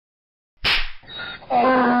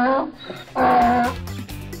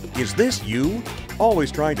Is this you? Always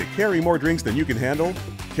trying to carry more drinks than you can handle?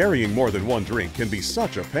 Carrying more than one drink can be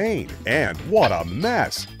such a pain. And what a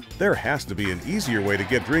mess! There has to be an easier way to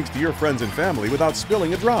get drinks to your friends and family without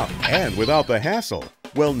spilling a drop and without the hassle.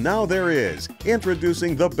 Well, now there is.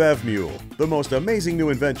 Introducing the BevMule, the most amazing new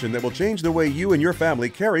invention that will change the way you and your family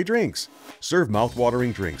carry drinks. Serve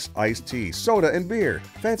mouth-watering drinks, iced tea, soda and beer,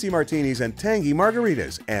 fancy martinis and tangy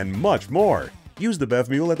margaritas, and much more. Use the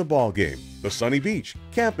BevMule at the ball game, the sunny beach,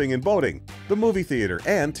 camping and boating, the movie theater,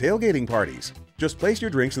 and tailgating parties. Just place your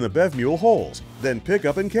drinks in the BevMule holes, then pick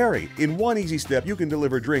up and carry. In one easy step, you can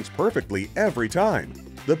deliver drinks perfectly every time.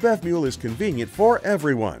 The BevMule is convenient for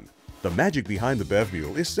everyone. The magic behind the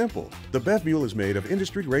BevMule is simple. The BevMule is made of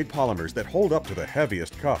industry-grade polymers that hold up to the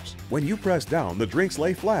heaviest cups. When you press down, the drinks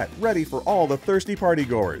lay flat, ready for all the thirsty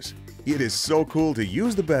partygoers. It is so cool to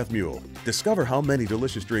use the BevMule. Discover how many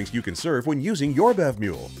delicious drinks you can serve when using your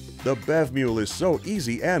BevMule. The BevMule is so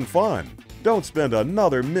easy and fun. Don't spend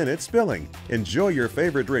another minute spilling. Enjoy your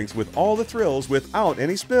favorite drinks with all the thrills without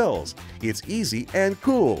any spills. It's easy and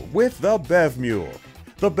cool with the BevMule.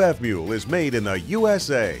 The BevMule is made in the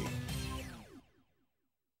USA.